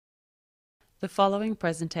The following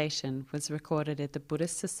presentation was recorded at the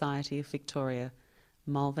Buddhist Society of Victoria,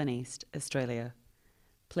 Malvern East, Australia.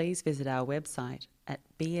 Please visit our website at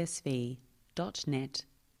bsv.net.au.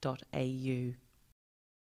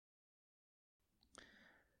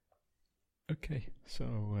 Okay, so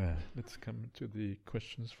let's come to the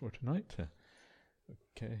questions for tonight.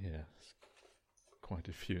 Okay, yeah, quite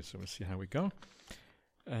a few, so we'll see how we go.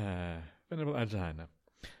 Venerable Ajahn,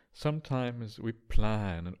 sometimes we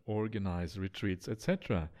plan and organize retreats,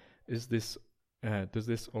 etc. Does this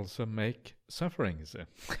also make sufferings?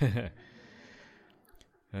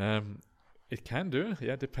 It can do,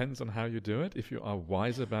 yeah, depends on how you do it. If you are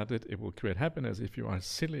wise about it, it will create happiness. If you are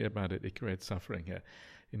silly about it, it creates suffering.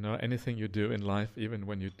 You know, anything you do in life, even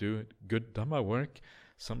when you do good Dhamma work,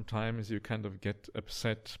 sometimes you kind of get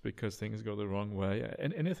upset because things go the wrong way.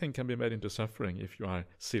 And anything can be made into suffering if you are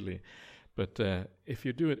silly. But if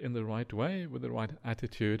you do it in the right way, with the right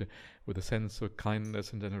attitude, with a sense of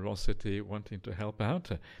kindness and generosity, wanting to help out,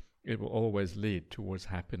 it will always lead towards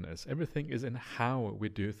happiness. Everything is in how we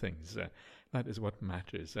do things. That is what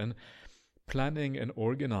matters. And planning and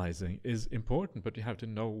organizing is important, but you have to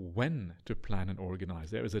know when to plan and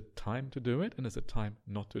organize. There is a time to do it, and there's a time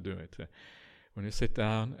not to do it. When you sit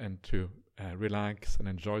down and to relax and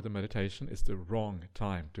enjoy the meditation, it's the wrong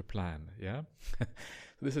time to plan. Yeah.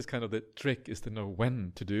 This is kind of the trick, is to know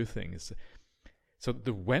when to do things. So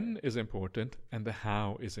the when is important and the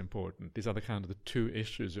how is important. These are the kind of the two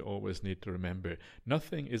issues you always need to remember.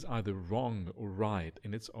 Nothing is either wrong or right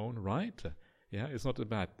in its own right. Yeah, it's not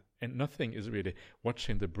about, and nothing is really,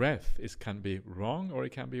 watching the breath can be wrong or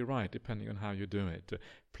it can be right depending on how you do it.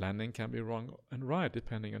 Planning can be wrong and right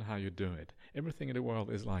depending on how you do it. Everything in the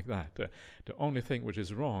world is like that. The only thing which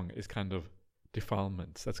is wrong is kind of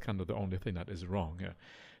defilements. That's kind of the only thing that is wrong.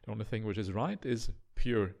 The only thing which is right is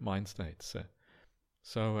pure mind states.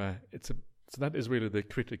 So that is really the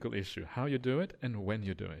critical issue, how you do it and when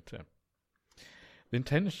you do it. The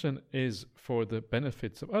intention is for the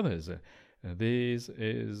benefits of others. This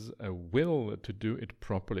is a will to do it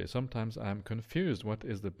properly. Sometimes I'm confused. What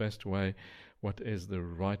is the best way? What is the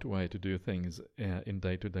right way to do things in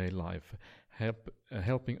day-to-day life?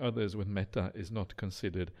 Helping others with metta is not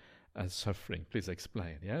considered as suffering. Please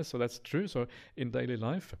explain. Yeah, so that's true. So in daily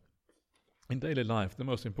life, the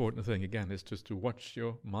most important thing, again, is just to watch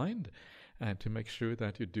your mind and to make sure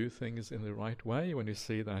that you do things in the right way. When you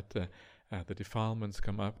see that the defilements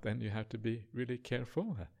come up, then you have to be really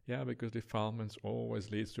careful. Yeah, because defilements always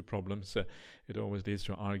leads to problems. It always leads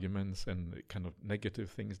to arguments and kind of negative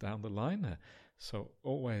things down the line. So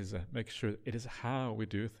always make sure it is how we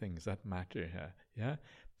do things that matter. Yeah,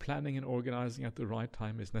 planning and organizing at the right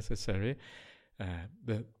time is necessary.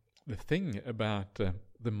 The thing about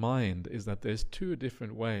the mind is that there's two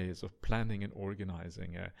different ways of planning and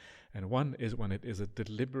organizing. And one is when it is a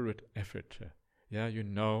deliberate effort. Yeah, you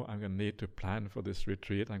know, I'm going to need to plan for this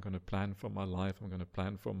retreat. I'm going to plan for my life. I'm going to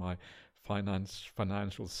plan for my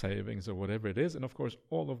financial savings or whatever it is. And of course,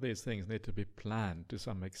 all of these things need to be planned to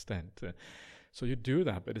some extent. So you do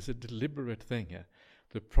that, but it's a deliberate thing.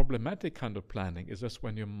 The problematic kind of planning is just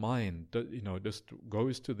when your mind, just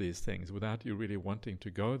goes to these things without you really wanting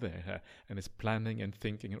to go there, and it's planning and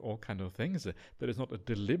thinking and all kind of things. That is not a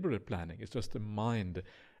deliberate planning. It's just the mind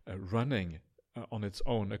running on its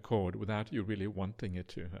own accord without you really wanting it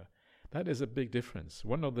to. That is a big difference.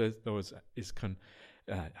 One of those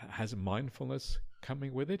has mindfulness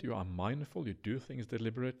coming with it. You are mindful. You do things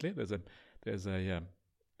deliberately. There's a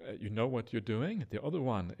you know what you're doing. The other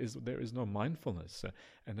one is there is no mindfulness,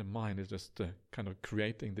 and the mind is just kind of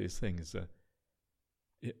creating these things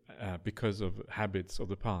because of habits of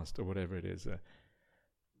the past or whatever it is.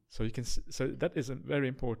 So you can. So that is a very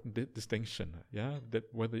important distinction. Yeah,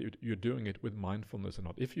 that whether you're doing it with mindfulness or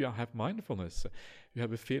not. If you have mindfulness, you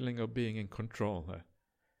have a feeling of being in control.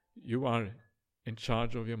 You are in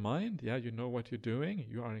charge of your mind. Yeah, you know what you're doing.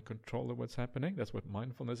 You are in control of what's happening. That's what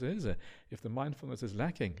mindfulness is. If the mindfulness is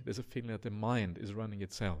lacking, there's a feeling that the mind is running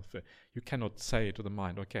itself. You cannot say to the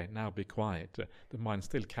mind, okay, now be quiet. The mind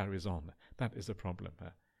still carries on. That is a problem.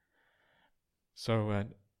 So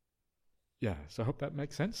I hope that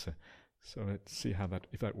makes sense. So let's see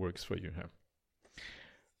if that works for you.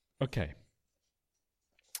 Okay.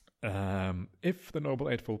 If the Noble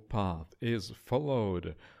Eightfold Path is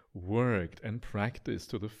followed, worked and practiced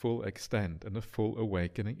to the full extent and the full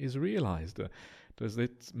awakening is realized, does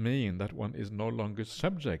it mean that one is no longer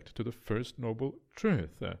subject to the first noble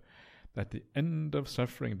truth? That the end of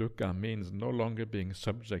suffering, dukkha, means no longer being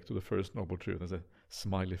subject to the first noble truth. There's a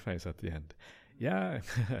smiley face at the end. Yeah,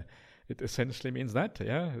 it essentially means that,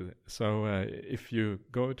 yeah. So if you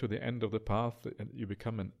go to the end of the path and you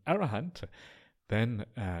become an arahant, then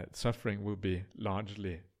suffering will be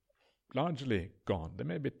largely gone. There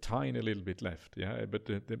may be a tiny little bit left, yeah, but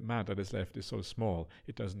the amount that is left is so small,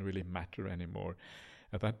 it doesn't really matter anymore.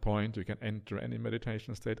 At that point, you can enter any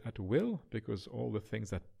meditation state at will, because all the things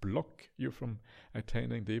that block you from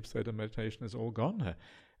attaining deep state of meditation is all gone.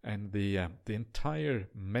 And the entire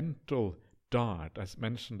mental dart, as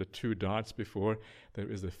mentioned, the two darts before,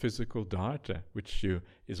 there is the physical dart, which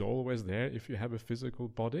is always there if you have a physical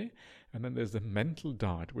body, and then there's the mental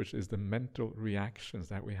dart, which is the mental reactions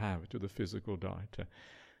that we have to the physical dart.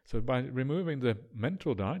 So by removing the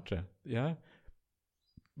mental dart,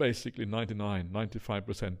 basically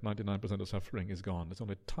 95%, 99% of suffering is gone. There's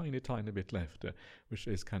only a tiny bit left, which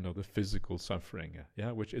is kind of the physical suffering,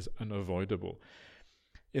 which is unavoidable.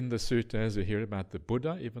 In the suttas, you hear about the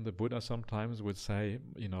Buddha. Even the Buddha sometimes would say,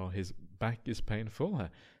 his back is painful,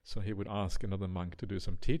 so he would ask another monk to do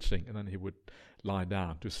some teaching, and then he would lie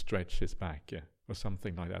down to stretch his back, or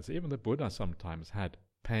something like that. So even the Buddha sometimes had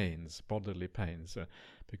pains, bodily pains,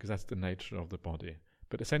 because that's the nature of the body.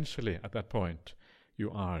 But essentially, at that point,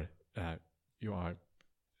 you are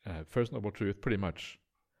First Noble Truth pretty much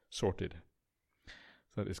sorted.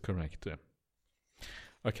 So that is correct.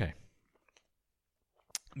 Okay.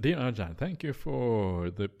 Dear Ajahn, thank you for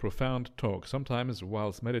the profound talk. Sometimes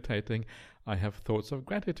whilst meditating, I have thoughts of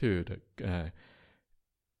gratitude,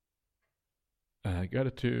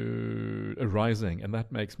 gratitude arising, and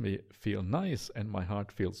that makes me feel nice and my heart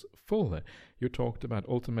feels full. You talked about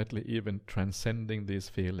ultimately even transcending these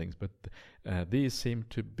feelings, but these seem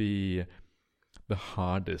to be the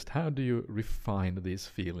hardest. How do you refine these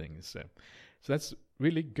feelings? So that's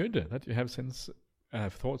really good that you have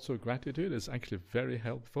thoughts of gratitude. Is actually very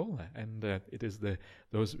helpful, and it is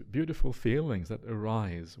those beautiful feelings that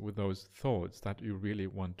arise with those thoughts that you really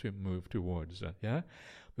want to move towards.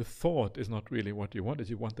 The thought is not really what you want, is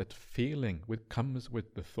you want that feeling which comes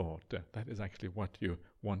with the thought. That is actually what you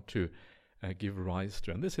want to give rise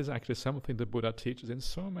to. And this is actually something the Buddha teaches in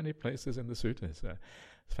so many places in the suttas.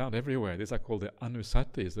 It's found everywhere. These are called the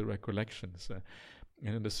anusatis, the recollections.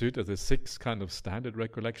 And in the suttas, there's 6 kind of standard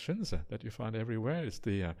recollections that you find everywhere. It's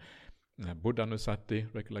the Buddha Anusati,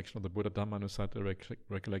 recollection of the Buddha Dhamma Anusati,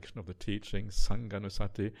 recollection of the teachings, Sangha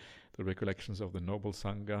Anusati, the recollections of the noble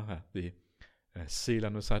Sangha, the Sila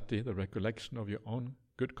Anusati, the recollection of your own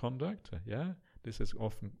good conduct. This is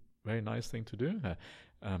often a very nice thing to do.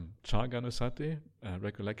 Chaga Anusati,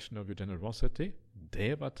 recollection of your generosity.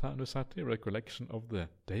 Devata Anusati, recollection of the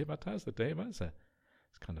Devatas, the Devas.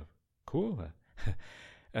 It's kind of cool.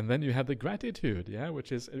 And then you have the gratitude,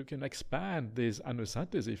 which is, you can expand these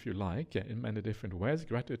anusatis if you like, in many different ways.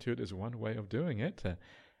 Gratitude is one way of doing it,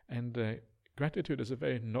 and gratitude is a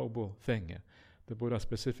very noble thing. The Buddha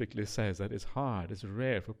specifically says that it's hard, it's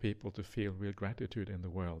rare for people to feel real gratitude in the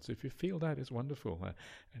world. So if you feel that, it's wonderful,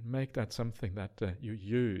 and make that something that you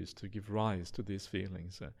use to give rise to these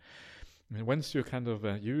feelings. And once you kind of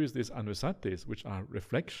use these anusatis, which are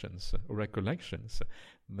reflections or recollections,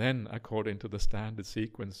 then according to the standard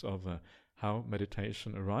sequence of how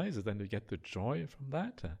meditation arises, then you get the joy from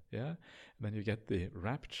that, and then you get the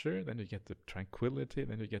rapture, then you get the tranquility,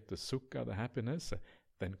 then you get the sukha, the happiness,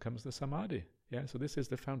 then comes the samadhi. So this is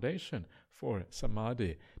the foundation for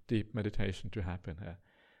samadhi, deep meditation to happen.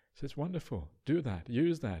 So it's wonderful. Do that,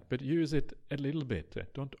 use that, but use it a little bit.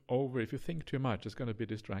 Don't if you think too much, it's going to be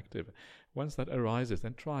distractive. Once that arises,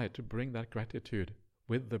 then try to bring that gratitude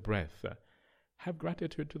with the breath. Have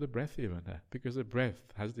gratitude to the breath even, because the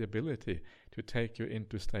breath has the ability to take you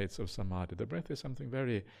into states of samadhi. The breath is something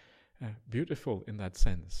very beautiful in that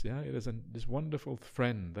sense. It is this wonderful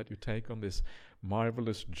friend that you take on this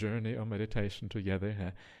marvelous journey of meditation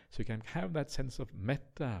together. So you can have that sense of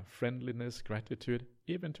metta, friendliness, gratitude,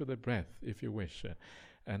 even to the breath if you wish.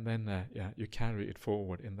 And then you carry it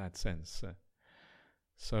forward in that sense.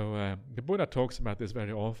 So the Buddha talks about this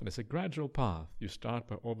very often. It's a gradual path. You start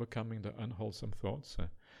by overcoming the unwholesome thoughts.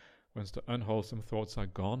 Once the unwholesome thoughts are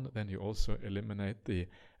gone, then you also eliminate the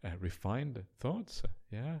refined thoughts.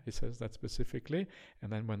 He says that specifically. And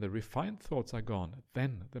then when the refined thoughts are gone,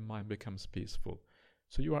 then the mind becomes peaceful.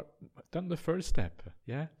 So you are done the first step,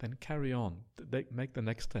 then carry on. Make the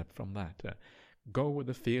next step from that. Go with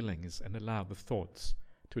the feelings and allow the thoughts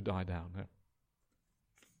to die down.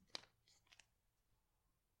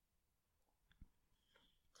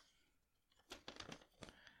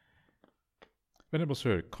 Venerable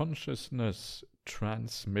Sir, consciousness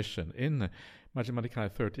transmission. In Majjhima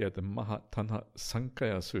Nikaya 38, the Mahatana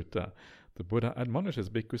Sankaya Sutta, the Buddha admonishes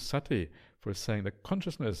Bhikkhu Sati for saying that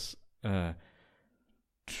consciousness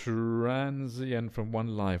transient from one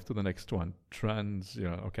life to the next one.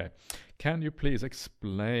 Okay. Can you please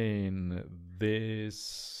explain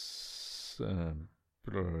this,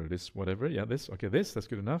 this whatever? Yeah, this. Okay, this. That's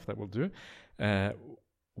good enough. That will do.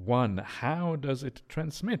 One, how does it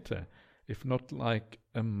transmit? If not like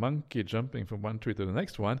a monkey jumping from one tree to the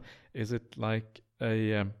next one, is it like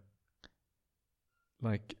a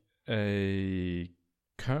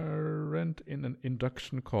current in an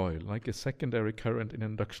induction coil, like a secondary current in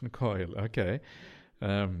an induction coil? Okay.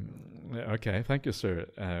 Okay, thank you, sir.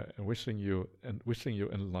 Wishing you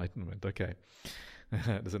enlightenment. Okay.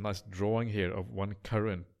 There's a nice drawing here of one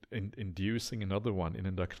current inducing another one in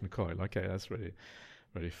induction coil. Okay, that's really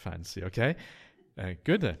very fancy. Okay,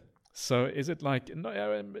 good. So is it like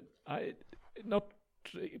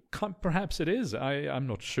perhaps it is. I'm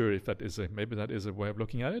not sure if that is maybe that is a way of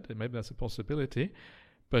looking at it. Maybe that's a possibility,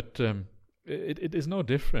 but it is no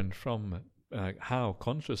different from how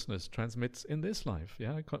consciousness transmits in this life.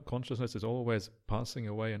 Yeah, consciousness is always passing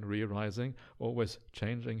away and re-arising, always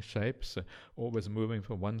changing shapes, always moving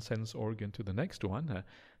from one sense organ to the next one.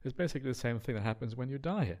 It's basically the same thing that happens when you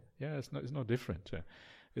die. Yeah, it's no different.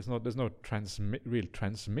 There's no real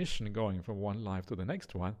transmission going from one life to the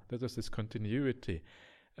next one. There's just this continuity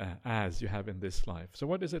as you have in this life. So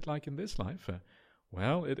what is it like in this life?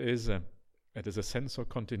 Well, it is a sense of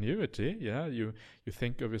continuity. Yeah, you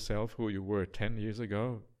think of yourself who you were 10 years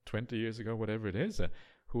ago, 20 years ago, whatever it is,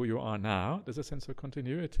 who you are now. There's a sense of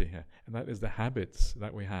continuity here, and that is the habits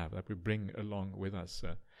that we have, that we bring along with us.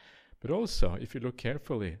 But also, if you look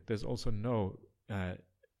carefully, there's also no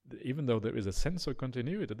even though there is a sense of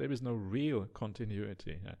continuity, there is no real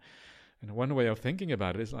continuity. And one way of thinking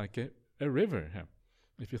about it is like a river.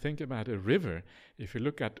 If you think about a river, if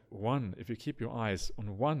you keep your eyes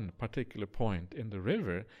on one particular point in the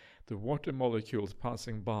river, the water molecules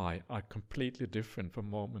passing by are completely different from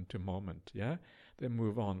moment to moment. Yeah, they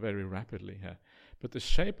move on very rapidly. But the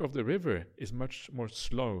shape of the river is much more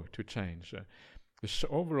slow to change. The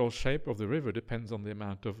overall shape of the river depends on the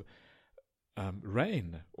amount of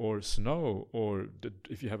rain or snow, or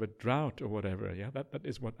if you have a drought or whatever. Yeah, that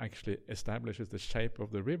is what actually establishes the shape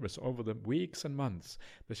of the river. So over the weeks and months,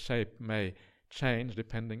 the shape may change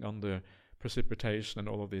depending on the precipitation and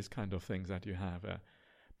all of these kind of things that you have.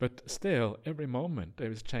 But still, every moment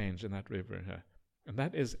there is change in that river. And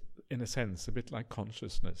that is, in a sense, a bit like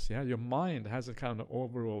consciousness. Yeah, your mind has a kind of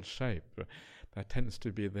overall shape that tends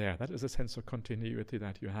to be there. That is a sense of continuity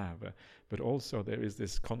that you have. But also there is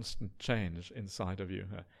this constant change inside of you.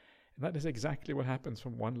 And that is exactly what happens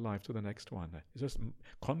from one life to the next one. It's just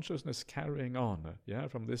consciousness carrying on,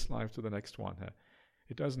 from this life to the next one.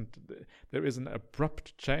 There is an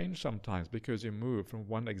abrupt change sometimes because you move from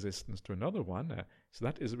one existence to another one. So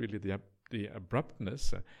that is really the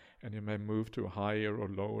abruptness, and you may move to a higher or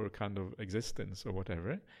lower kind of existence or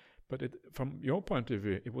whatever. But from your point of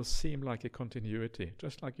view, it will seem like a continuity,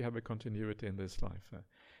 just like you have a continuity in this life.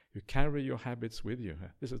 You carry your habits with you.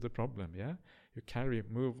 This is the problem, yeah? You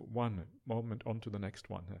move one moment on to the next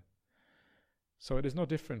one. So it is no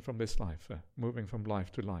different from this life, moving from life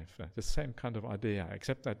to life. The same kind of idea,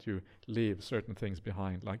 except that you leave certain things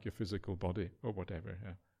behind, like your physical body or whatever.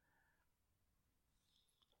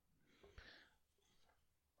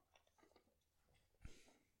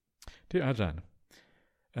 Dear Ajahn,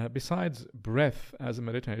 besides breath as a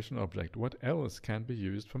meditation object, what else can be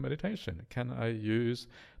used for meditation? Can I use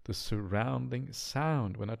the surrounding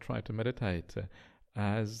sound when I try to meditate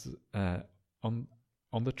as on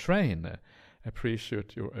the train?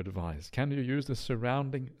 Appreciate your advice. Can you use the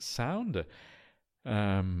surrounding sound?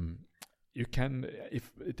 You can,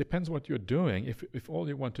 if it depends what you're doing. If all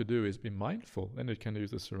you want to do is be mindful, then you can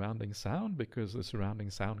use the surrounding sound, because the surrounding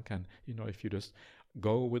sound can, if you just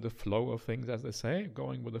go with the flow of things, as they say,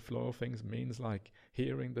 going with the flow of things means like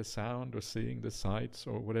hearing the sound or seeing the sights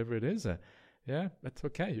or whatever it is. Yeah, that's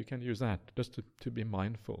okay. You can use that just to be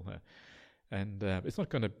mindful. And it's not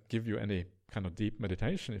going to give you any kind of deep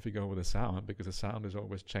meditation if you go with the sound, because the sound is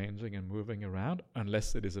always changing and moving around,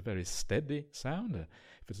 unless it is a very steady sound.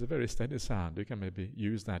 If it's a very steady sound, you can maybe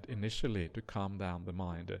use that initially to calm down the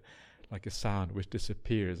mind, like a sound which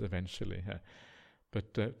disappears eventually.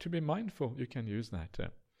 But to be mindful, you can use that.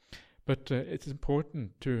 But it's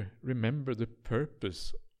important to remember the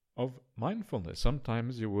purpose of mindfulness.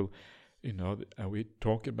 Sometimes you will, we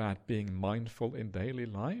talk about being mindful in daily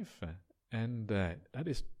life, and that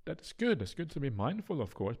is good. It's good to be mindful,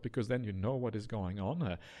 of course, because then you know what is going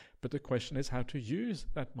on. But the question is how to use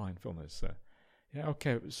that mindfulness. Yeah,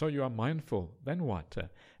 okay, so you are mindful, then what?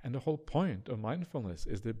 And the whole point of mindfulness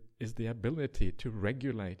is the ability to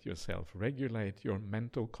regulate yourself, regulate your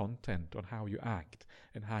mental content on how you act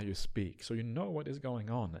and how you speak, so you know what is going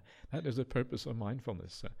on. That is the purpose of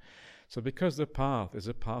mindfulness. So because the path is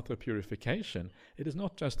a path of purification, it is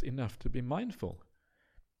not just enough to be mindful.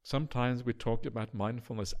 Sometimes we talk about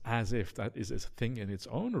mindfulness as if that is a thing in its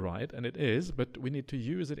own right, and it is, but we need to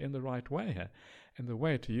use it in the right way. And the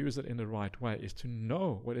way to use it in the right way is to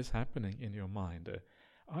know what is happening in your mind.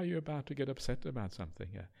 Are you about to get upset about something?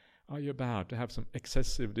 Are you about to have some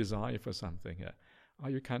excessive desire for something? Are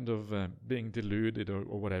you kind of being deluded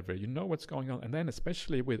or whatever? You know what's going on. And then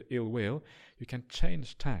especially with ill will, you can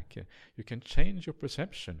change tack. You can change your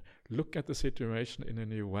perception, look at the situation in a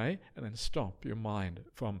new way, and then stop your mind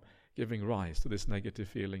from giving rise to this negative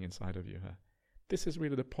feeling inside of you. This is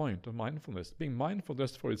really the point of mindfulness. Being mindful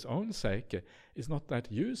just for its own sake is not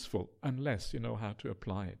that useful unless you know how to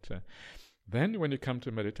apply it. Then when you come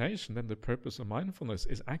to meditation, then the purpose of mindfulness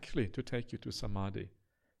is actually to take you to samadhi.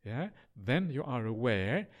 Yeah, then you are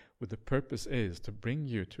aware what the purpose is to bring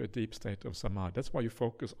you to a deep state of samadhi. That's why you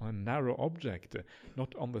focus on a narrow object,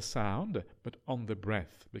 not on the sound, but on the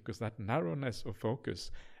breath, because that narrowness of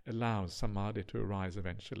focus allows samadhi to arise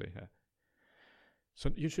eventually. So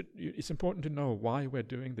it's important to know why we're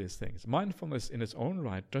doing these things. Mindfulness in its own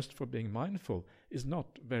right, just for being mindful, is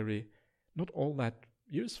not all that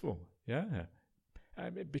useful. Yeah.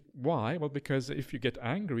 Why? Well, because if you get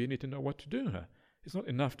angry, you need to know what to do. It's not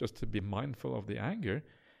enough just to be mindful of the anger.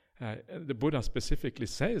 The Buddha specifically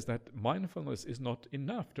says that mindfulness is not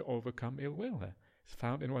enough to overcome ill will. It's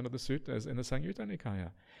found in one of the suttas in the Samyutta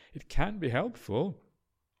Nikaya. It can be helpful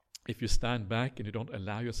if you stand back and you don't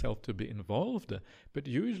allow yourself to be involved, but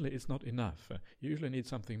usually it's not enough. You usually need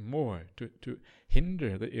something more to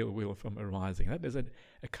hinder the ill will from arising. That is a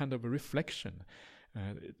kind of a reflection.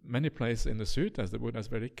 Many places in the suttas, the Buddha is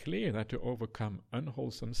very clear that to overcome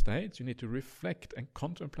unwholesome states, you need to reflect and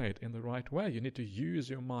contemplate in the right way. You need to use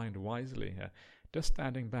your mind wisely. Just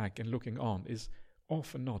standing back and looking on is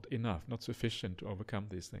often not enough, not sufficient to overcome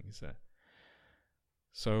these things.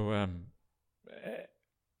 So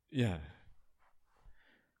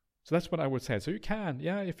that's what I would say. So you can,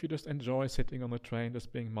 if you just enjoy sitting on the train,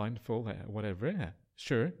 just being mindful, whatever,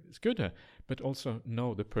 sure, it's good, but also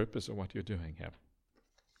know the purpose of what you're doing here.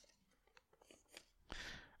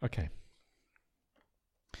 Okay.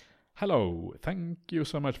 Hello. Thank you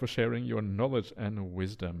so much for sharing your knowledge and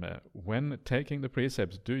wisdom. When taking the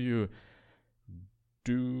precepts, do you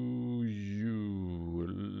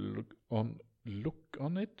look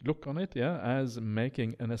on it, as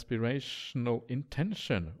making an aspirational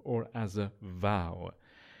intention or as a vow?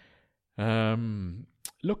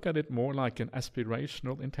 Look at it more like an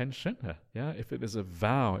aspirational intention. If it is a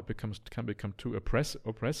vow, it can become too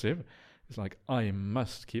oppressive. It's like, I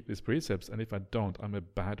must keep these precepts, and if I don't, I'm a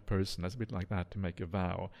bad person. That's a bit like that, to make a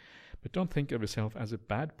vow. But don't think of yourself as a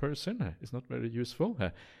bad person. It's not very useful.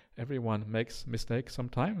 Everyone makes mistakes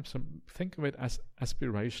sometimes. So think of it as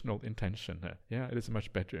aspirational intention. It is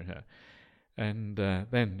much better. And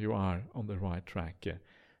then you are on the right track.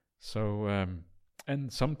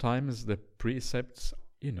 And sometimes the precepts,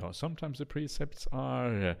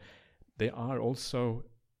 they are also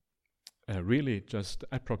really just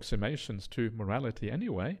approximations to morality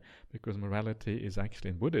anyway, because morality is actually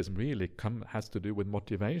in Buddhism really has to do with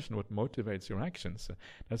motivation, what motivates your actions.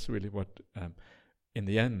 That's really what in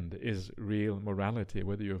the end is real morality,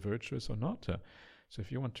 whether you're virtuous or not. So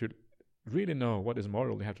if you want to really know what is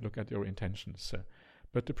moral, you have to look at your intentions.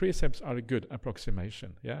 But the precepts are a good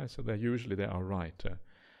approximation, so they are right.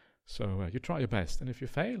 So you try your best, and if you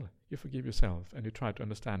fail, you forgive yourself, and you try to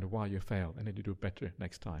understand why you failed, and then you do better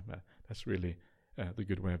next time. That's really the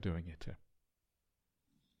good way of doing it.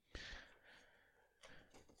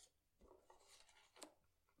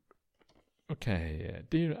 Okay,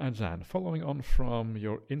 dear Ajahn, following on from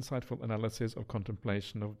your insightful analysis of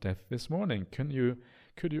contemplation of death this morning, could you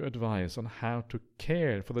advise on how to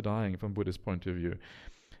care for the dying from Buddhist point of view?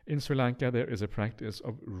 In Sri Lanka, there is a practice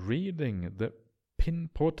of reading the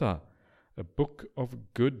Pinpota, a book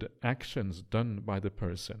of good actions done by the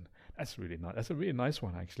person. That's really nice. That's a really nice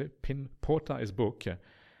one, actually. Pinpota is book,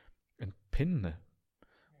 and pin,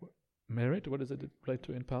 merit. What does it relate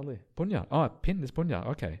to in Pali? Punya. Pin is punya.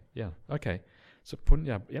 Okay, okay. So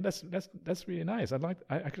punya, that's really nice. I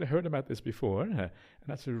actually heard about this before, and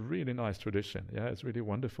that's a really nice tradition. It's really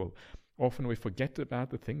wonderful. Often we forget about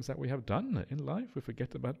the things that we have done in life. We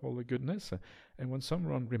forget about all the goodness, and when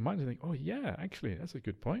someone reminds you, think, oh yeah, actually that's a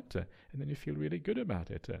good point, and then you feel really good about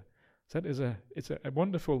it. So it's a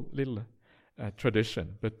wonderful little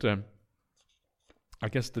tradition. But I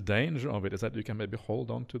guess the danger of it is that you can maybe hold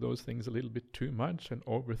on to those things a little bit too much and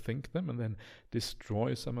overthink them and then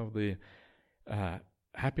destroy some of the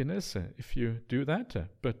happiness if you do that.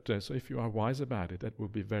 So if you are wise about it, that will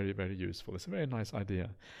be very, very useful. It's a very nice idea.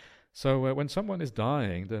 So when someone is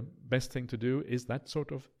dying, the best thing to do is that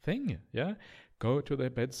sort of thing. Yeah, go to their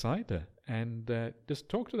bedside and just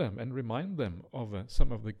talk to them and remind them of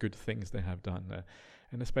some of the good things they have done.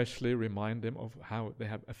 And especially remind them of how they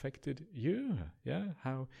have affected you,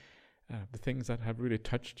 how the things that have really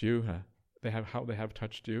touched you, how they have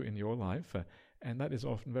touched you in your life, and that is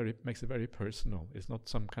often makes it very personal. It's not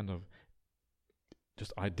some kind of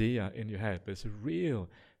just idea in your head, but it's a real,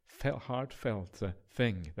 heartfelt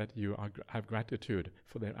thing that you have gratitude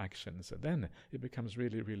for their actions. And then it becomes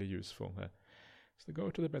really, really useful. So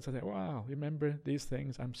go to the bed and say, wow, remember these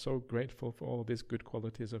things? I'm so grateful for all of these good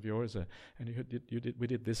qualities of yours. And we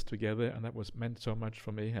did this together, and that was meant so much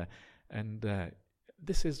for me. And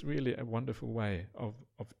this is really a wonderful way of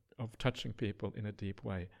touching people in a deep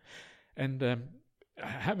way. And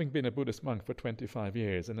having been a Buddhist monk for 25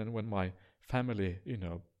 years, and then when my family,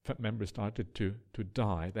 members started to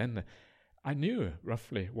die, then I knew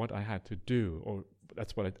roughly what I had to do, or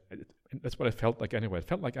that's what I felt like anyway. It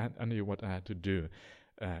felt like I knew what I had to do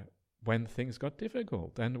when things got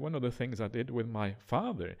difficult. And one of the things I did with my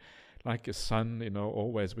father, like a son,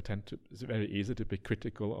 always it's very easy to be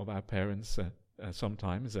critical of our parents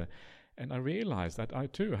sometimes. And I realized that I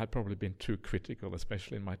too had probably been too critical,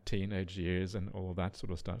 especially in my teenage years and all that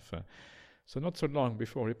sort of stuff. So not so long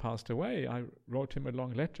before he passed away, I wrote him a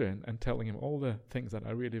long letter and telling him all the things that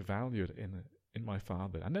I really valued in my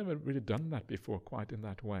father. I never really done that before quite in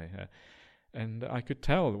that way. And I could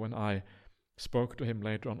tell when I spoke to him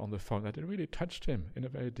later on the phone that it really touched him in a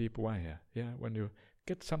very deep way. When you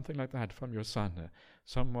get something like that from your son,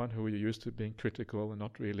 someone who you're used to being critical and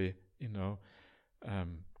not really,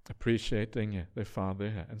 appreciating their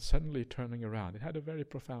father, and suddenly turning around, it had a very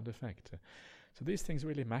profound effect. So these things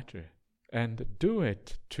really matter. And do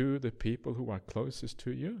it to the people who are closest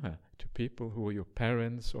to you, to people who are your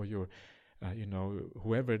parents or your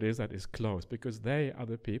whoever it is that is close, because they are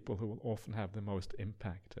the people who will often have the most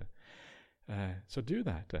impact. So do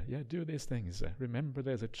that. Do these things. Remember,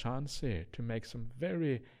 there's a chance here to make some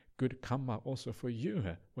very good karma also for you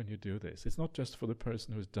when you do this. It's not just for the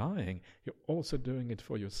person who's dying, you're also doing it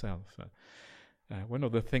for yourself. One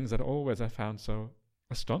of the things that always I found so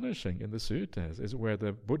astonishing in the suttas is where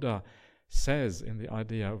the Buddha says in the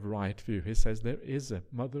idea of right view, he says there is a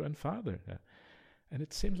mother and father. And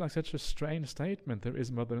it seems like such a strange statement, there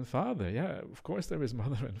is mother and father. Yeah, of course there is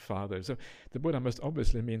mother and father. So the Buddha must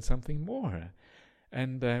obviously mean something more.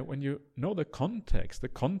 And when you know the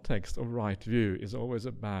context of right view is always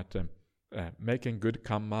about making good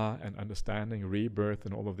karma and understanding rebirth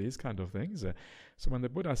and all of these kind of things. So when the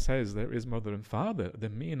Buddha says there is mother and father, the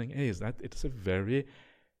meaning is that it's a very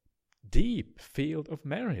deep field of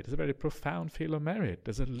merit. It's a very profound field of merit.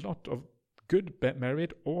 There's a lot of good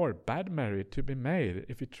merit or bad merit to be made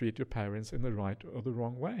if you treat your parents in the right or the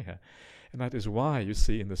wrong way. And that is why you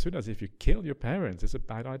see in the suttas, if you kill your parents, it's a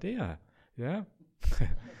bad idea. Yeah?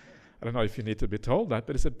 I don't know if you need to be told that,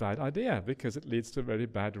 but it's a bad idea because it leads to a very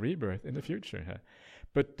bad rebirth in the future.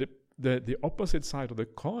 But the opposite side of the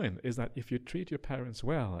coin is that if you treat your parents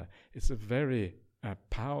well, it's a very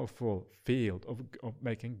powerful field of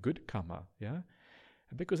making good karma. Yeah?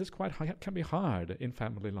 Because it's quite hard, it can be hard in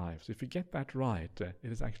family lives. If you get that right, it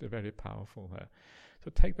is actually very powerful.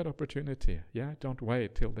 So take that opportunity. Don't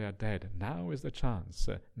wait till they are dead. Now is the chance.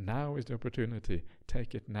 Now is the opportunity.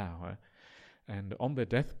 Take it now. And on their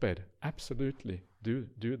deathbed, absolutely do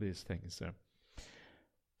these things.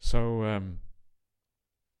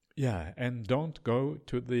 And don't go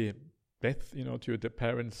to the death, to the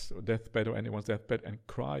parents' deathbed or anyone's deathbed and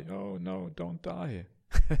cry, "Oh no, don't die."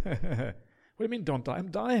 What do you mean don't die?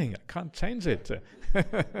 I'm dying. I can't change it.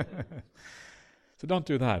 So don't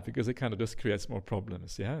do that because it kind of just creates more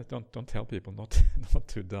problems. Don't tell people not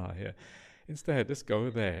to die. Instead, just go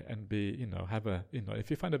there and be, have a, if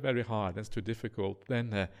you find it very hard, that's too difficult,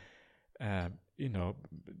 then,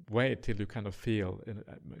 wait till you kind of feel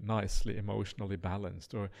nicely, emotionally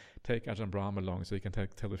balanced, or take Ajahn Brahmali along so you can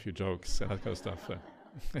tell a few jokes and that kind of stuff.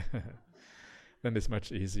 Then it's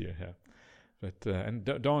much easier. But and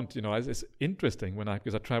don't, it's interesting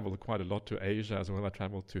because I travel quite a lot to Asia as well. I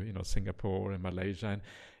travel to, Singapore and Malaysia. And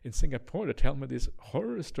in Singapore, they tell me these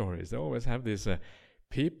horror stories. They always have these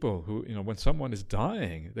people who, when someone is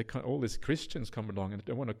dying, all these Christians come along and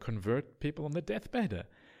they want to convert people on the deathbed.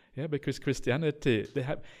 Because Christianity, they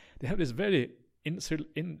have this very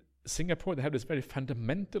Singapore, they have this very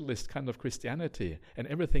fundamentalist kind of Christianity, and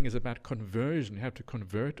everything is about conversion. You have to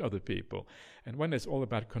convert other people. And when it's all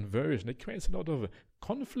about conversion, it creates a lot of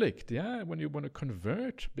conflict, when you want to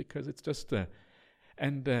convert, because it's just,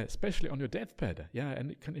 especially on your deathbed, and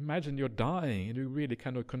you can imagine you're dying and you're really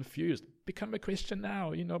kind of confused. Become a Christian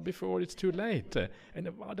now, before it's too late.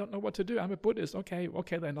 And I don't know what to do. I'm a Buddhist. Okay,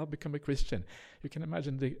 then I'll become a Christian. You can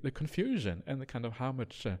imagine the confusion and the kind of how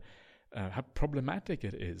much... how problematic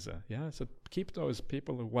it is. So keep those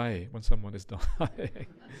people away when someone is dying.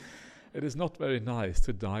 It is not very nice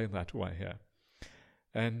to die in that way here.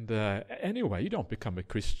 And anyway, you don't become a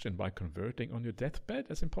Christian by converting on your deathbed.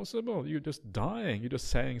 That's impossible. You're just dying. You're just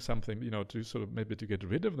saying something, to sort of maybe to get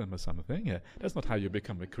rid of them or something. That's not how you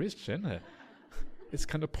become a Christian. It's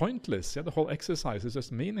kind of pointless. The whole exercise is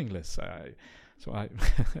just meaningless. So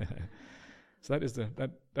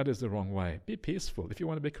that is the wrong way. Be peaceful. If you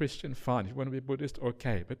want to be Christian, fine. If you want to be Buddhist,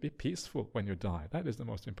 okay. But be peaceful when you die. That is the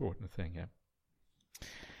most important thing.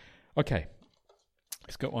 Okay,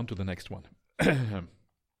 let's go on to the next one.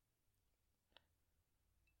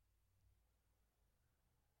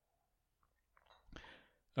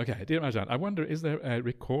 Okay, dear Ajahn, I wonder, is there a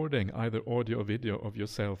recording, either audio or video, of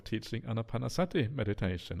yourself teaching Anapanasati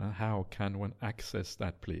meditation? How can one access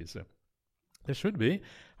that, please? There should be.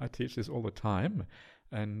 I teach this all the time.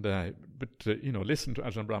 And listen to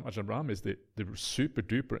Ajahn Brahm. Ajahn Brahm is the super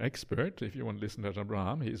duper expert. If you want to listen to Ajahn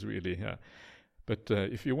Brahm, he's really here. But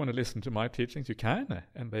if you want to listen to my teachings, you can.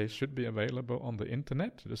 And they should be available on the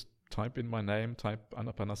internet. Just type in my name, type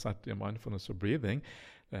Anapanasati or mindfulness or breathing.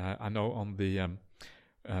 I know on the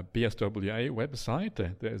BSWA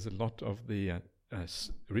website, there's a lot of the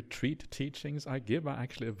retreat teachings I give are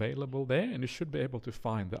actually available there, and you should be able to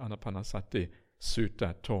find the Anapanasati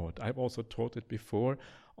Sutta taught. I've also taught it before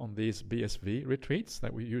on these BSV retreats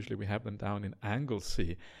that we have them down in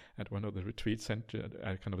Anglesey at one of the retreat centers,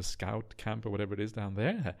 kind of a scout camp or whatever it is down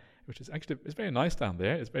there, which is actually, it's very nice down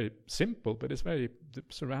there. It's very simple, but the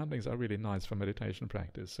surroundings are really nice for meditation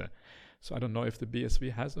practice. So I don't know if the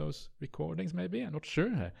BSV has those recordings, maybe. I'm not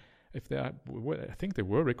sure. If they are, I think they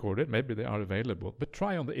were recorded, maybe they are available. But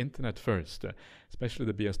try on the internet first, especially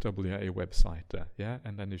the BSWA website,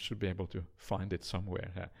 and then you should be able to find it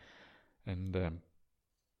somewhere. And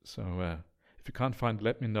so if you can't find it,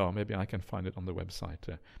 let me know. Maybe I can find it on the website.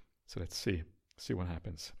 So let's see what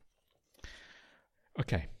happens.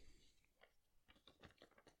 Okay.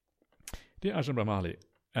 Dear Ajahn Brahmali,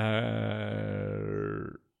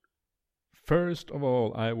 first of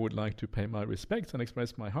all, I would like to pay my respects and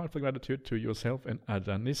express my heartfelt gratitude to yourself and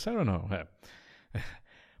Ajahn Nisarano.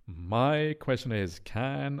 My question is,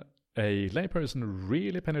 can a layperson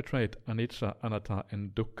really penetrate anicca, anatta,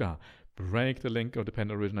 and dukkha, break the link of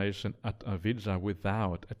dependent origination at avidya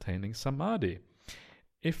without attaining samadhi?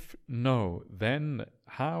 If no, then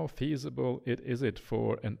how feasible is it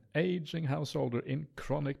for an aging householder in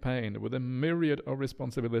chronic pain with a myriad of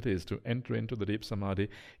responsibilities to enter into the deep samadhi,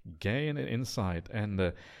 gain an insight, and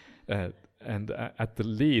at the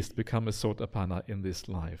least become a sotapanna in this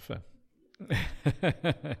life?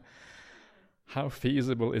 How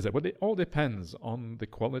feasible is it? Well, it all depends on the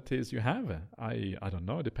qualities you have. I don't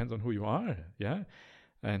know. It depends on who you are.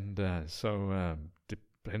 And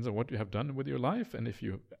depends on what you have done with your life, and if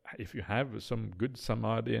you have some good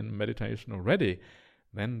samadhi and meditation already,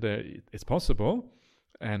 then it's possible.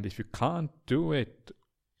 And if you can't do it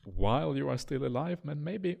while you are still alive, then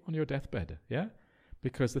maybe on your deathbed,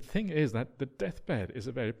 because the thing is that the deathbed is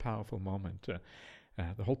a very powerful moment.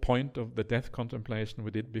 The whole point of the death contemplation we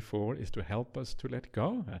did before is to help us to let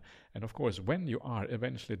go. And of course, when you are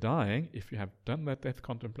eventually dying, if you have done that death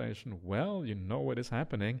contemplation well, you know what is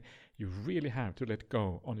happening, you really have to let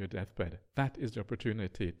go on your deathbed. That is the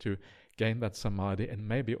opportunity to gain that samadhi and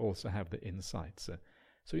maybe also have the insights.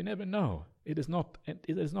 So you never know. It is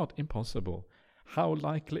not impossible. How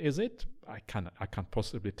likely is it? I can't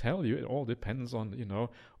possibly tell you. It all depends on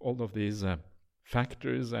all of these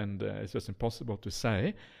factors, and it's just impossible to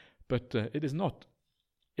say, but it is not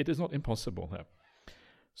impossible.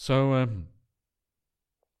 So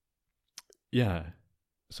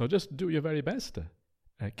so just do your very best.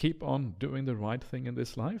 Keep on doing the right thing in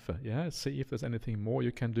this life. See if there's anything more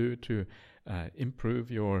you can do to improve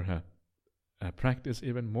your practice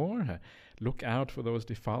even more. Look out for those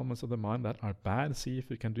defilements of the mind that are bad. See if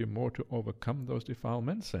you can do more to overcome those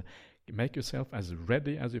defilements. Make yourself as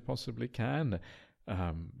ready as you possibly can.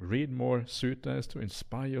 Read more suttas to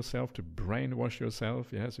inspire yourself, to brainwash yourself,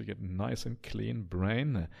 so you get nice and clean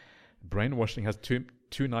brain. Brainwashing has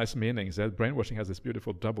two nice meanings. Brainwashing has this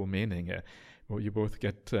beautiful double meaning, where you both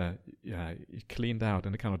get cleaned out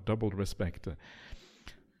in a kind of double respect.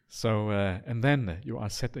 So, and then you are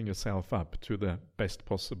setting yourself up to the best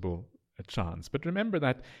possible chance. But remember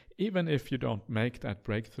that even if you don't make that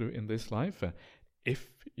breakthrough in this life, if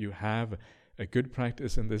you have a good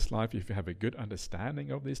practice in this life, if you have a good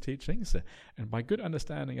understanding of these teachings, and by good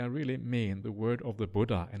understanding I really mean the word of the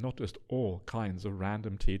Buddha and not just all kinds of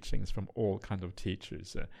random teachings from all kinds of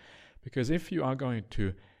teachers. Because if you are going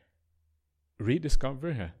to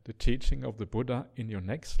rediscover the teaching of the Buddha in your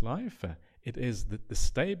next life, it is the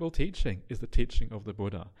stable teaching is the teaching of the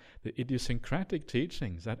Buddha. The idiosyncratic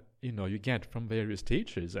teachings that you get from various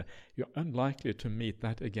teachers, you're unlikely to meet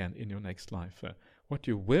that again in your next life. What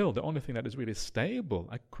you will, the only thing that is really stable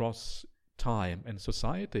across time and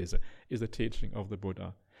societies is the teaching of the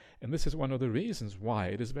Buddha. And this is one of the reasons why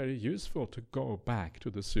it is very useful to go back to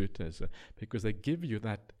the suttas, because they give you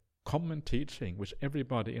that common teaching which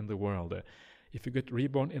everybody in the world, if you get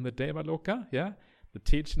reborn in the Devaloka, the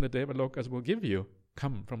teaching the Devalokas will give you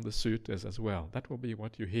come from the suttas as well. That will be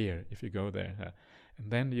what you hear if you go there. And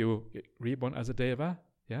then you get reborn as a Deva,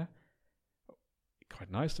 Quite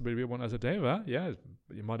nice to be reborn as a Deva,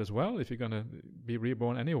 you might as well if you're going to be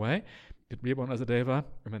reborn anyway. Get reborn as a Deva,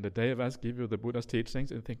 and then the Devas give you the Buddha's teachings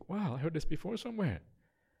and you think, wow, I heard this before somewhere.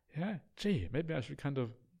 Gee, maybe I should kind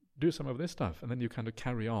of do some of this stuff. And then you kind of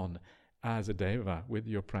carry on as a Deva with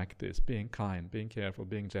your practice, being kind, being careful,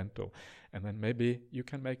 being gentle. And then maybe you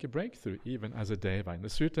can make a breakthrough even as a Deva. In the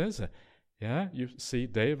suttas, you see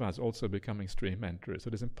Devas also becoming stream enterers.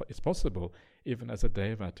 So it's possible even as a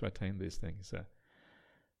Deva to attain these things.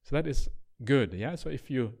 So that is good. So if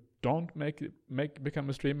you don't become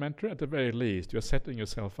a stream mentor, at the very least you're setting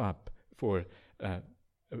yourself up for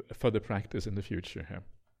further practice in the future here.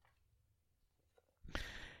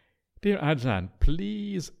 Dear Ajahn,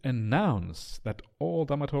 please announce that all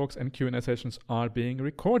Dhamma talks and Q&A sessions are being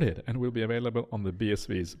recorded and will be available on the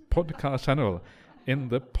BSV's podcast channel in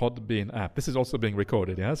the Podbean app. This is also being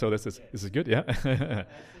recorded, So this is good,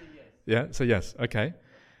 So yes, okay.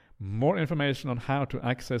 More information on how to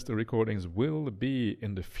access the recordings will be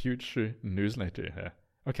in the future newsletter here.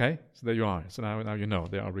 Okay, so there you are. So now you know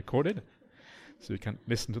they are recorded, so you can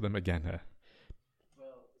listen to them again here.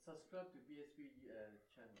 Well, subscribe to BSV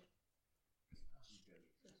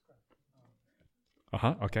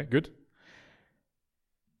channel. Okay, good.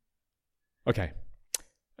 Okay.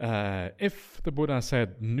 If the Buddha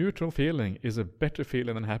said neutral feeling is a better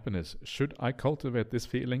feeling than happiness, should I cultivate this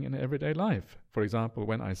feeling in everyday life? For example,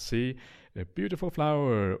 when I see a beautiful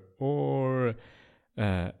flower or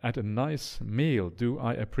at a nice meal, do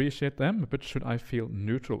I appreciate them, but should I feel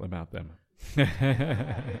neutral about them?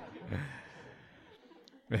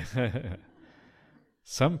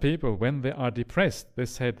 Some people, when they are depressed, they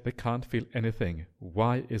said they can't feel anything.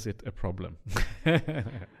 Why is it a problem?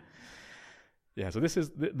 So this is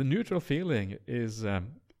the neutral feeling is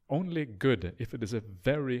only good if it is a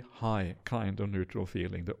very high kind of neutral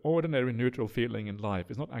feeling. The ordinary neutral feeling in life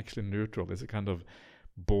is not actually neutral. It's a kind of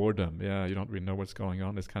boredom. You don't really know what's going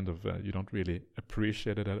on. It's kind of you don't really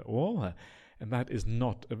appreciate it at all. And that is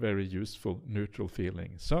not a very useful neutral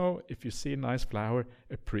feeling. So if you see a nice flower,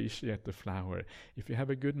 appreciate the flower. If you have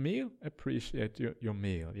a good meal, appreciate your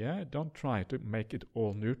meal. Don't try to make it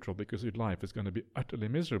all neutral, because your life is going to be utterly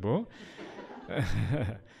miserable.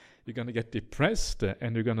 You're going to get depressed,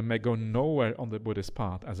 and you're going to go nowhere on the Buddhist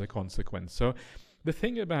path as a consequence. So the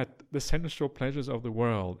thing about the sensual pleasures of the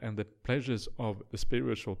world and the pleasures of the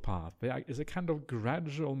spiritual path, is a kind of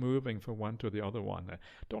gradual moving from one to the other one.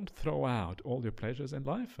 Don't throw out all your pleasures in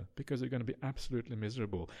life, because you're going to be absolutely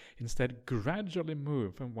miserable. Instead, gradually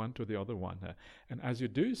move from one to the other one. And as you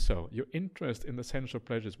do so, your interest in the sensual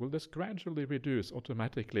pleasures will just gradually reduce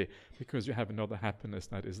automatically, because you have another happiness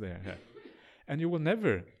that is there. And you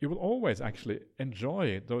will always actually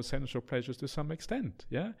enjoy those sensual pleasures to some extent.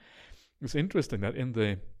 It's interesting that in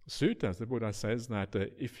the suttas, the Buddha says that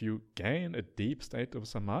if you gain a deep state of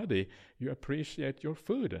samadhi, you appreciate your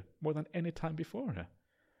food more than any time before.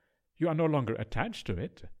 You are no longer attached to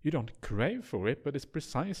it. You don't crave for it, but it's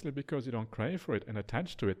precisely because you don't crave for it and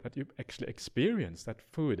attach to it that you actually experience that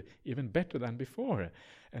food even better than before.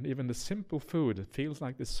 And even the simple food feels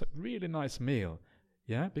like this really nice meal.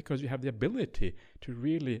 Because you have the ability to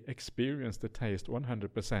really experience the taste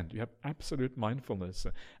 100%. You have absolute mindfulness,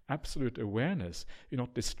 absolute awareness. You're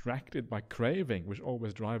not distracted by craving, which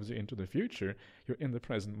always drives you into the future. You're in the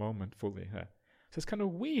present moment fully. So it's kind of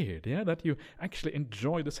weird, that you actually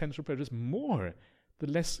enjoy the sensual pleasures more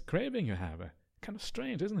the less craving you have. Kind of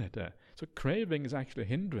strange, isn't it? So craving is actually a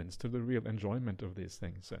hindrance to the real enjoyment of these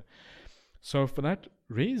things. So for that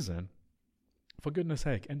reason, for goodness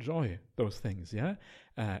sake, enjoy those things, yeah?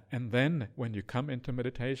 And then when you come into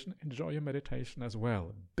meditation, enjoy your meditation as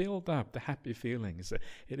well. Build up the happy feelings.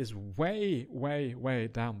 It is way, way, way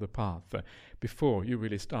down the path before you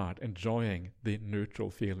really start enjoying the neutral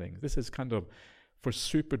feeling. This is kind of for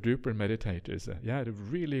super duper meditators, the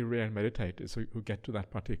really rare meditators who get to that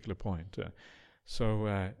particular point.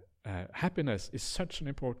 So happiness is such an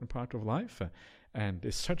important part of life. And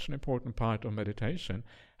is such an important part of meditation.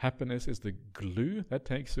 Happiness is the glue that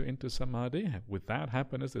takes you into samadhi. Without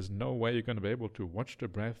happiness, there's no way you're going to be able to watch the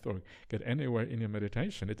breath or get anywhere in your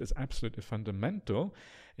meditation. It is absolutely fundamental.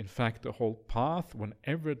 In fact, the whole path,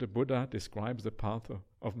 whenever the Buddha describes the path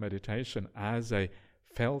of meditation as a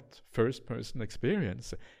felt first-person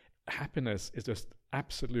experience, happiness is just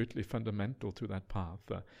absolutely fundamental to that path.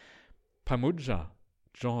 Pamudja,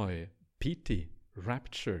 joy, piti,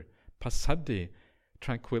 rapture, passaddhi,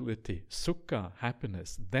 tranquility, sukha,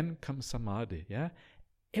 happiness, then comes samadhi,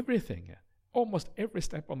 Everything, almost every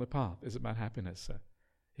step on the path is about happiness.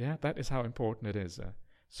 That is how important it is.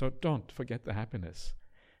 So don't forget the happiness.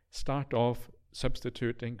 Start off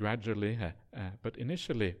substituting gradually, but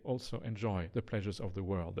initially also enjoy the pleasures of the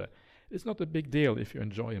world. It's not a big deal if you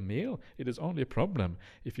enjoy a meal. It is only a problem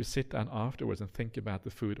if you sit down afterwards and think about the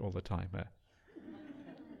food all the time.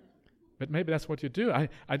 But maybe that's what you do. I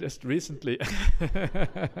just recently...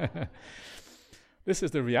 This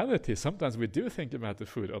is the reality. Sometimes we do think about the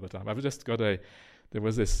food all the time. I've just got there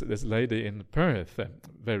was this lady in Perth, a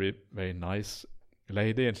very, very nice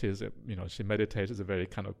lady, and she's she meditates as a very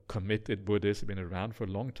kind of committed Buddhist, been around for a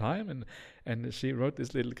long time, and she wrote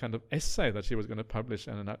this little kind of essay that she was going to publish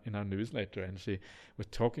in our newsletter, and she was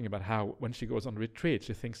talking about how when she goes on retreat,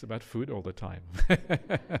 she thinks about food all the time.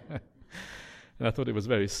 And I thought it was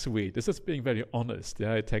very sweet. This is being very honest.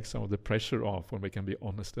 It takes some of the pressure off when we can be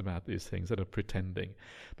honest about these things that are pretending.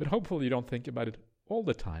 But hopefully you don't think about it all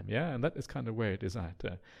the time, and that is kind of where it is at.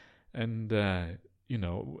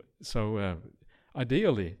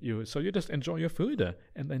 Ideally, you just enjoy your food,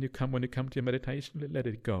 and then when you come to your meditation, let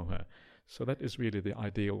it go. So that is really the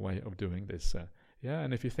ideal way of doing this.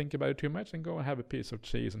 And if you think about it too much, then go and have a piece of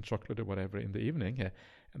cheese and chocolate or whatever in the evening.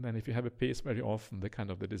 And then if you have a piece very often,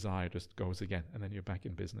 the desire just goes again, and then you're back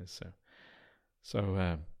in business.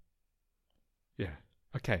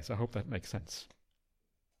 Okay, so I hope that makes sense.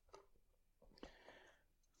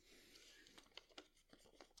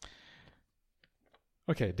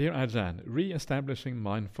 Okay, dear Ajahn, re-establishing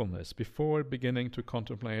mindfulness before beginning to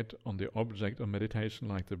contemplate on the object of meditation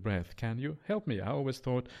like the breath. Can you help me? I always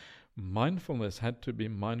thought mindfulness had to be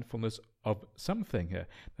mindfulness of something,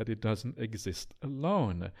 that it doesn't exist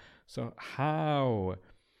alone. So how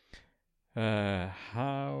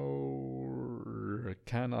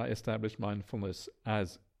can I establish mindfulness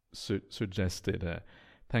as suggested?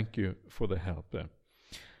 Thank you for the help.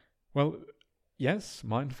 Well, yes,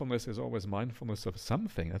 mindfulness is always mindfulness of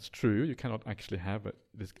something. That's true. You cannot actually have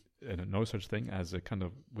no such thing as a kind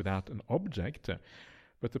of without an object.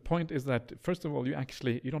 But the point is that, first of all, you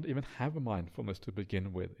don't even have a mindfulness to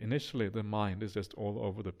begin with. Initially, the mind is just all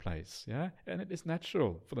over the place, and it is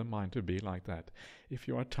natural for the mind to be like that. If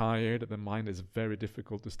you are tired, the mind is very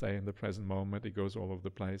difficult to stay in the present moment. It goes all over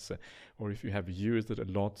the place. Or if you have used it a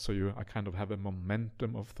lot, so you kind of have a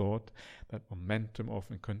momentum of thought, that momentum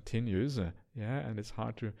often continues, and it's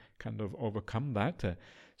hard to kind of overcome that.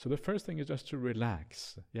 So the first thing is just to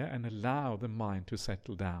relax, and allow the mind to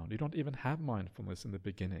settle down. You don't even have mindfulness in the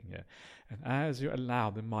beginning, and as you allow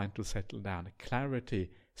the mind to settle down, clarity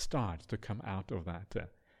starts to come out of that.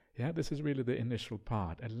 This is really the initial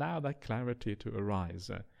part. Allow that clarity to arise,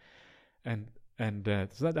 so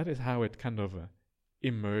that is how it kind of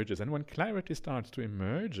emerges. And when clarity starts to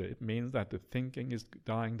emerge, it means that the thinking is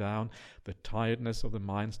dying down, the tiredness of the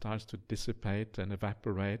mind starts to dissipate and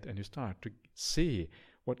evaporate, and you start to see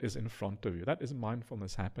what is in front of you. That is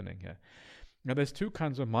mindfulness happening here. Now there's two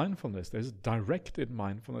kinds of mindfulness. There's directed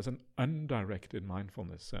mindfulness and undirected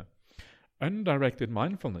mindfulness. Undirected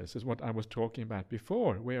mindfulness is what I was talking about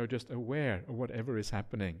before, where you're just aware of whatever is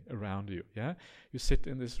happening around you. You sit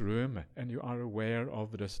in this room and you are aware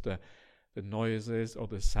of just the noises or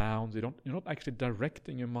the sounds. You're not actually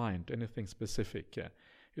directing your mind to anything specific. You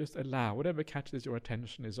just allow whatever catches your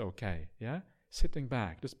attention is okay. Sitting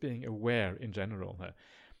back, just being aware in general.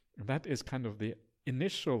 That is kind of the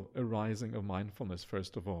initial arising of mindfulness,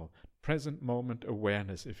 first of all. Present moment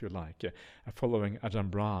awareness, if you like, following Ajahn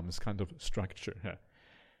Brahm's kind of structure.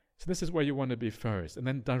 So this is where you want to be first. And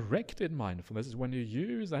then directed mindfulness is when you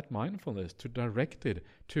use that mindfulness to direct it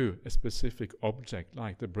to a specific object,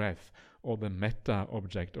 like the breath or the metta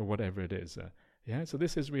object or whatever it is. Yeah, so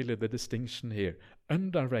this is really the distinction here: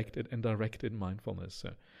 undirected and directed mindfulness.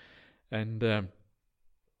 And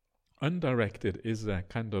undirected is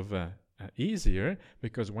kind of easier,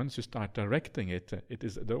 because once you start directing it, it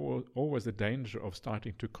is always the danger of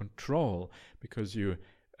starting to control, because you,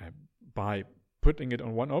 by putting it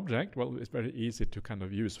on one object, well, it's very easy to kind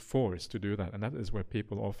of use force to do that, and that is where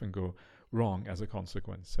people often go wrong as a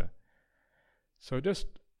consequence. So just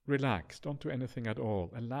relax, don't do anything at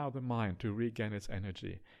all, allow the mind to regain its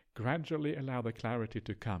energy, gradually allow the clarity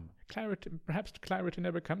to come. Perhaps clarity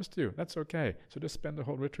never comes to you, that's okay, so just spend the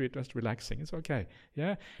whole retreat just relaxing, it's okay.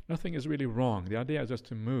 Yeah, nothing is really wrong, the idea is just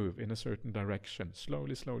to move in a certain direction,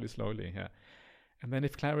 slowly, yeah. And then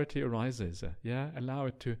if clarity arises, allow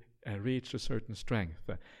it to reach a certain strength,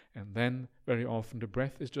 and then very often the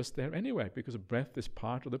breath is just there anyway, because the breath is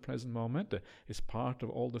part of the present moment, is part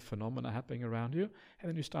of all the phenomena happening around you, and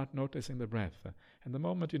then you start noticing the breath. And the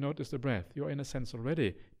moment you notice the breath, you're in a sense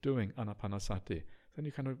already doing anapanasati. Then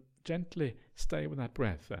you kind of gently stay with that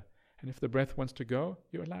breath, and if the breath wants to go,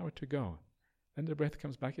 you allow it to go. Then the breath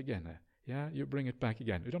comes back again. You bring it back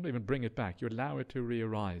again. You don't even bring it back, you allow it to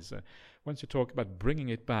re-arise. Once you talk about bringing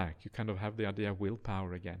it back, you kind of have the idea of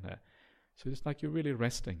willpower again. So it's like you're really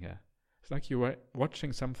resting here. It's like you are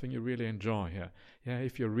watching something you really enjoy here.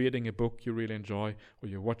 If you're reading a book you really enjoy, or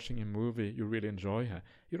you're watching a movie you really enjoy here,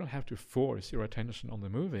 you don't have to force your attention on the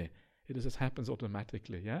movie. It just happens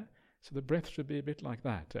automatically. So the breath should be a bit like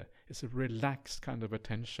that. It's a relaxed kind of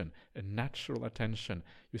attention, a natural attention.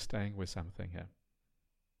 You're staying with something here.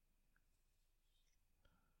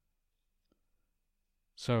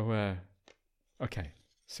 So, okay,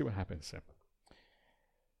 see what happens.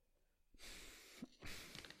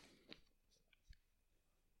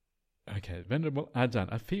 Okay, Venerable Ajahn,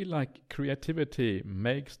 I feel like creativity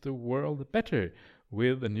makes the world better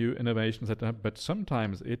with the new innovations, etc., but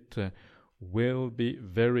sometimes it will be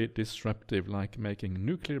very disruptive, like making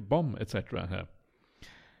nuclear bomb, etc.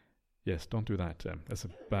 Yes, don't do that. That's a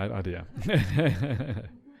bad idea.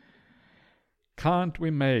 Can't we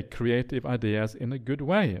make creative ideas in a good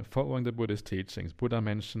way, following the Buddhist teachings? Buddha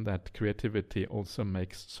mentioned that creativity also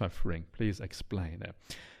makes suffering. Please explain.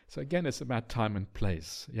 So again, it's about time and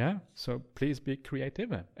place. So please be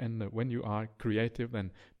creative, and when you are creative,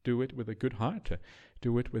 then do it with a good heart.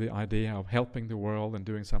 Do it with the idea of helping the world and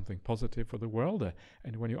doing something positive for the world.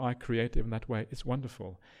 And when you are creative in that way, it's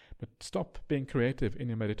wonderful. But stop being creative in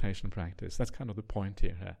your meditation practice. That's kind of the point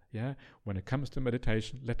here. When it comes to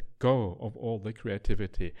meditation, let go of all the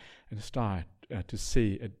creativity and start to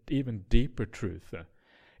see an even deeper truth.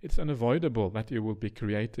 It's unavoidable that you will be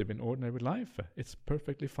creative in ordinary life. It's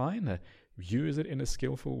perfectly fine. Use it in a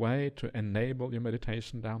skillful way to enable your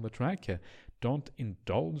meditation down the track. Don't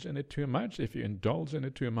indulge in it too much. If you indulge in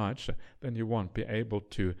it too much, then you won't be able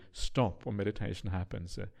to stop when meditation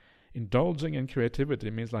happens. Indulging in creativity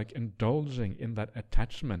means like indulging in that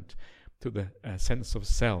attachment to the sense of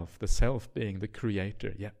self, the self being the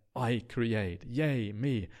creator. I create. Yay,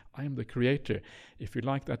 me. I am the creator. If you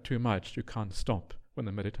like that too much, you can't stop when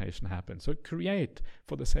the meditation happens. So create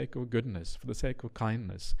for the sake of goodness, for the sake of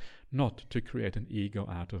kindness, not to create an ego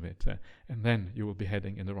out of it. And then you will be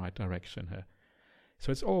heading in the right direction.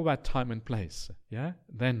 So it's all about time and place.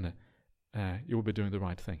 Then you will be doing the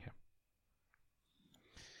right thing here.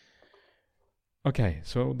 Okay,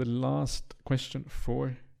 so the last question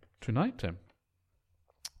for tonight.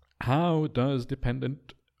 How does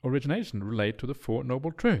dependent origination relate to the Four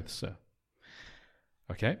Noble Truths?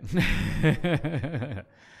 Okay.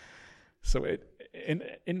 So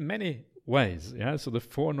in many ways, so the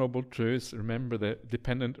Four Noble Truths, remember the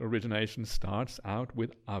dependent origination starts out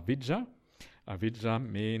with avidya. Avidya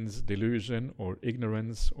means delusion or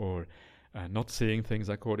ignorance or not seeing things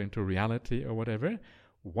according to reality or whatever.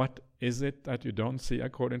 What is it that you don't see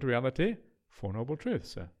according to reality? Four Noble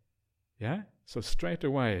Truths. So straight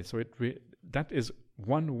away, that is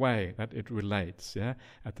one way that it relates,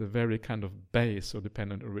 at the very kind of base of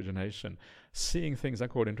dependent origination. Seeing things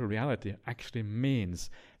according to reality actually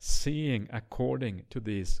means seeing according to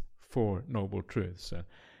these Four Noble Truths.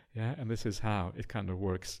 And this is how it kind of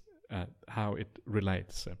works, how it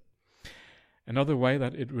relates. Another way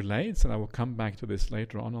that it relates, and I will come back to this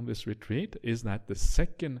later on this retreat, is that the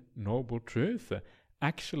second Noble Truth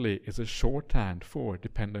actually is a shorthand for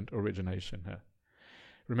dependent origination.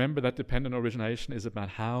 Remember that dependent origination is about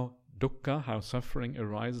how dukkha, how suffering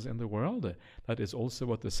arises in the world. That is also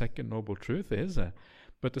what the second Noble Truth is.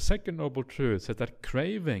 But the second Noble Truth says that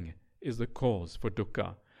craving is the cause for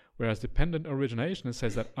dukkha, whereas dependent origination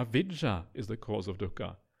says that avidya is the cause of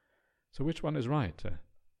dukkha. So which one is right?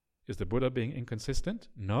 Is the Buddha being inconsistent?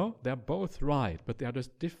 No, they're both right, but they are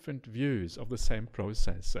just different views of the same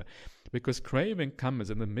process. Because craving comes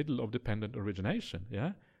in the middle of dependent origination,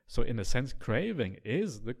 yeah? So in a sense, craving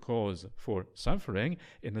is the cause for suffering,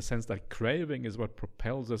 in the sense that craving is what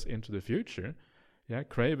propels us into the future. Yeah,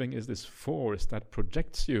 craving is this force that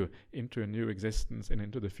projects you into a new existence and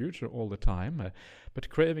into the future all the time. But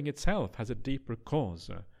craving itself has a deeper cause.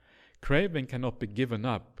 Craving cannot be given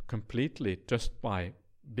up completely just by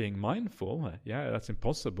being mindful. Yeah, that's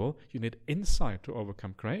impossible. You need insight to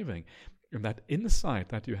overcome craving. And that insight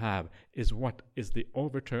that you have is what is the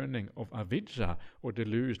overturning of avidya, or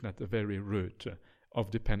delusion, at the very root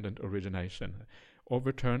of dependent origination.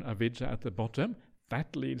 Overturn avidya at the bottom,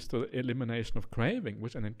 that leads to the elimination of craving,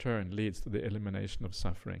 which in turn leads to the elimination of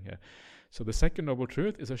suffering. So the second noble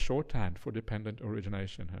truth is a shorthand for dependent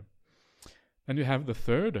origination. Then you have the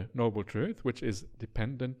third noble truth, which is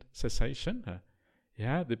dependent cessation.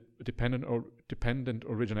 The dependent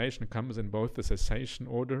origination comes in both the cessation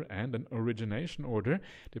order and an origination order.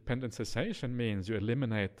 Dependent cessation means you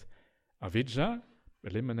eliminate avidya,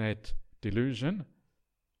 eliminate delusion,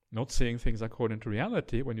 not seeing things according to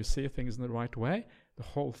reality. When you see things in the right way, the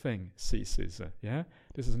whole thing ceases.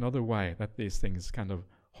 This is another way that these things kind of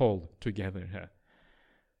hold together.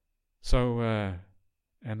 So,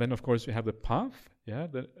 and then of course you have the path.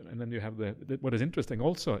 And then you have what is interesting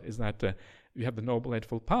also is that you have the Noble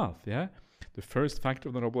Eightfold Path. The first factor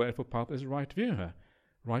of the Noble Eightfold Path is right view.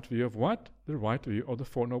 Right view of what? The right view of the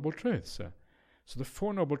Four Noble Truths. So the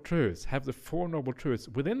Four Noble Truths have the Four Noble Truths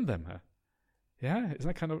within them. Isn't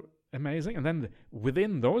that kind of amazing? And then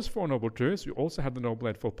within those Four Noble Truths, you also have the Noble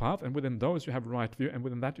Eightfold Path, and within those you have right view, and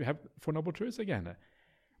within that you have Four Noble Truths again.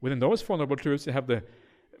 Within those Four Noble Truths you have the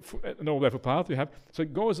Noble Eightfold Path. You have, so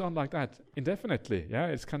it goes on like that indefinitely.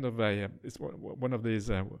 It's kind of it's one of these.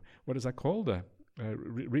 What is that called?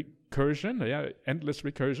 Recursion. Endless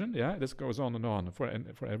recursion. This goes on and on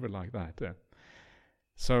forever like that.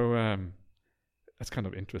 So that's kind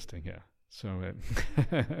of interesting here. So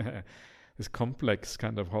this complex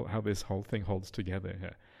kind of how this whole thing holds together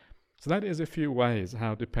here. So that is a few ways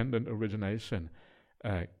how dependent origination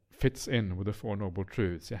fits in with the Four Noble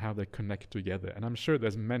Truths, how they connect together. And I'm sure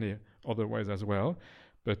there's many other ways as well,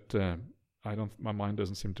 but my mind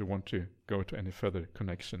doesn't seem to want to go to any further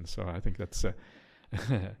connections. So I think that's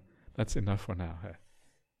that's enough for now.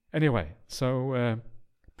 Anyway, so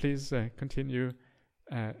please continue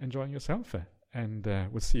enjoying yourself, and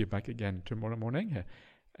we'll see you back again tomorrow morning.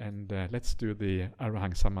 And let's do the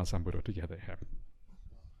Arahang Samma Sambuddha together here.